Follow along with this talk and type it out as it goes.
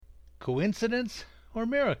Coincidence or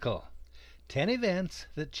miracle? 10 events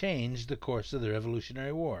that changed the course of the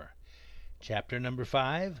Revolutionary War. Chapter number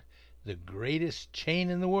 5, The Greatest Chain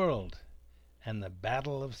in the World, and the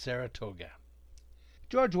Battle of Saratoga.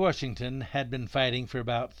 George Washington had been fighting for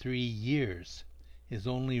about 3 years. His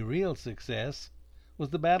only real success was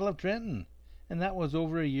the Battle of Trenton, and that was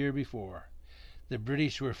over a year before. The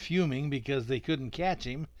British were fuming because they couldn't catch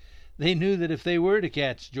him. They knew that if they were to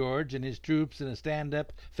catch George and his troops in a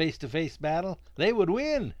stand-up, face-to-face battle, they would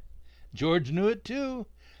win. George knew it too,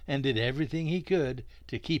 and did everything he could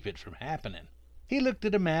to keep it from happening. He looked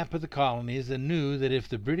at a map of the colonies and knew that if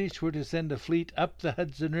the British were to send a fleet up the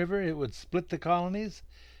Hudson River, it would split the colonies,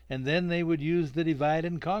 and then they would use the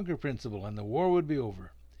divide-and-conquer principle, and the war would be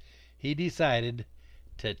over. He decided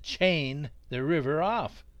to chain the river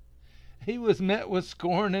off. He was met with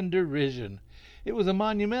scorn and derision. It was a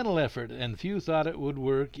monumental effort, and few thought it would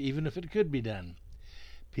work, even if it could be done.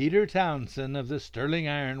 Peter Townsend of the Sterling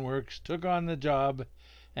Iron Works took on the job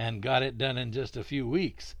and got it done in just a few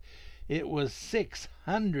weeks. It was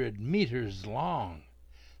 600 meters long.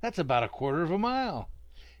 That's about a quarter of a mile.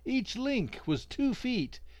 Each link was 2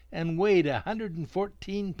 feet and weighed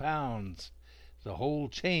 114 pounds. The whole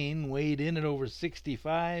chain weighed in at over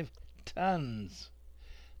 65 tons.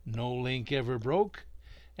 No link ever broke,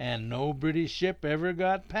 and no British ship ever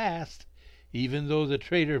got past, even though the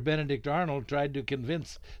traitor Benedict Arnold tried to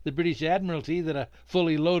convince the British Admiralty that a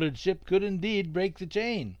fully loaded ship could indeed break the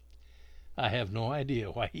chain. I have no idea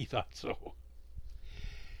why he thought so.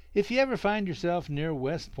 If you ever find yourself near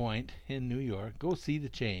West Point in New York, go see the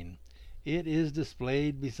chain. It is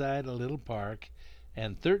displayed beside a little park,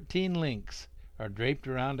 and 13 links are draped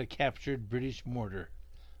around a captured British mortar,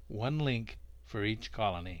 1 link for each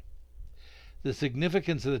colony. The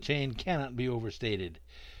significance of the chain cannot be overstated.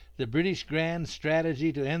 The British grand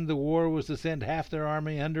strategy to end the war was to send half their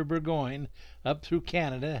army under Burgoyne up through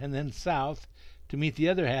Canada and then south to meet the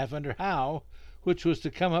other half under Howe, which was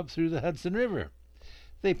to come up through the Hudson River.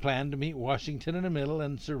 They planned to meet Washington in the middle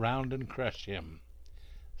and surround and crush him.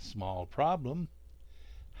 Small problem.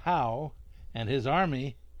 Howe and his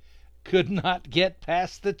army could not get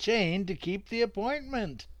past the chain to keep the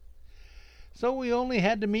appointment. So we only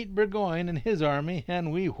had to meet Burgoyne and his army,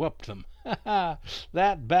 and we whooped them.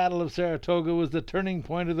 That Battle of Saratoga was the turning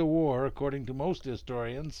point of the war, according to most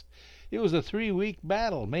historians. It was a 3-week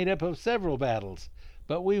battle made up of several battles,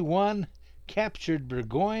 but we won, captured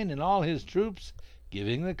Burgoyne and all his troops,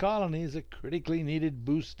 giving the colonies a critically needed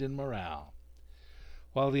boost in morale.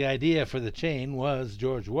 While the idea for the chain was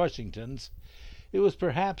George Washington's, it was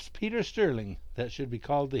perhaps Peter Sterling that should be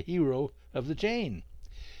called the hero of the chain.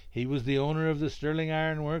 He was the owner of the Sterling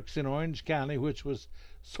Iron Works in Orange County, which was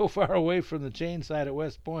so far away from the chain site at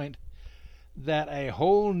West Point that a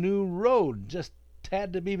whole new road just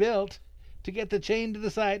had to be built to get the chain to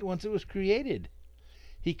the site once it was created.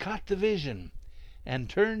 He caught the vision and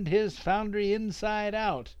turned his foundry inside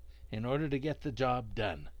out in order to get the job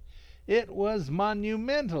done. It was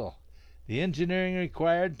monumental. The engineering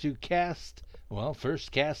required to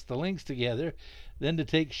first cast the links together, then to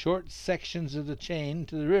take short sections of the chain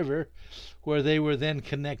to the river, where they were then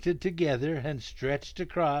connected together and stretched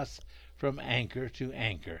across from anchor to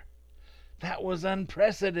anchor. That was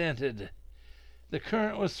unprecedented. The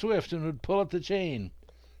current was swift and would pull at the chain.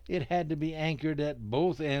 It had to be anchored at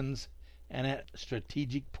both ends and at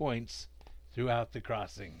strategic points throughout the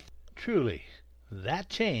crossing. Truly, that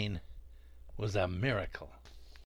chain was a miracle.